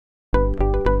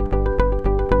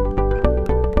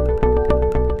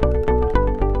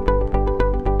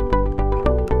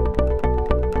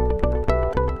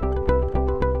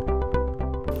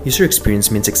User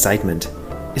experience means excitement.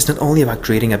 It's not only about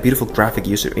creating a beautiful graphic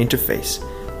user interface,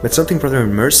 but something rather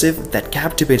immersive that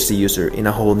captivates the user in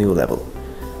a whole new level.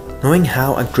 Knowing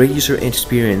how a great user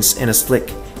experience and a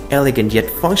slick, elegant yet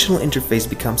functional interface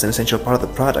becomes an essential part of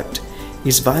the product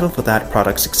is vital for that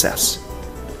product's success.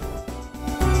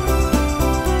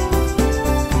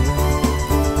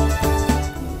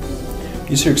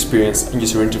 User experience and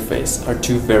user interface are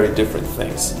two very different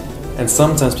things, and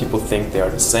sometimes people think they are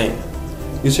the same.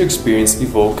 User experience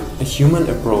evokes a human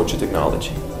approach to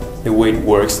technology, the way it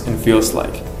works and feels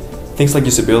like. Things like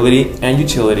usability and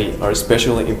utility are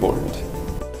especially important.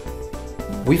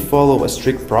 We follow a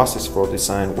strict process for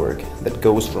design work that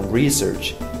goes from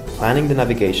research, planning the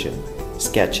navigation,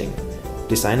 sketching,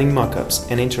 designing mockups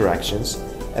and interactions,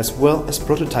 as well as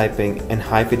prototyping and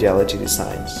high-fidelity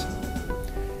designs.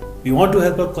 We want to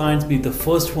help our clients be the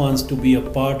first ones to be a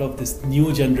part of this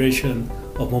new generation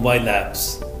of mobile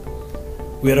apps.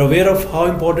 We are aware of how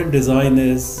important design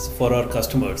is for our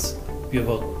customers. We have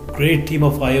a great team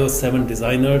of iOS7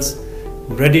 designers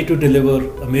ready to deliver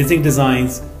amazing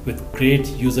designs with great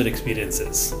user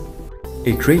experiences.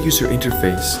 A great user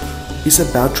interface is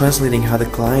about translating how the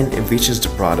client envisions the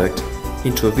product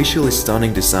into a visually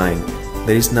stunning design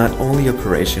that is not only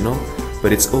operational,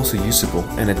 but it's also usable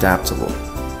and adaptable.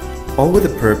 All with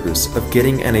the purpose of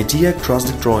getting an idea across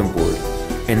the drawing board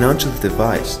and onto the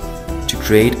device to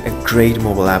create a great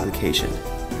mobile application.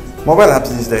 Mobile apps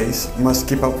these days must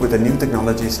keep up with the new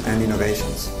technologies and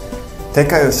innovations. Take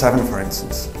iOS7 for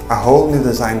instance, a whole new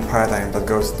design paradigm that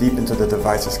goes deep into the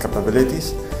device's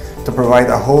capabilities to provide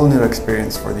a whole new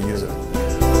experience for the user.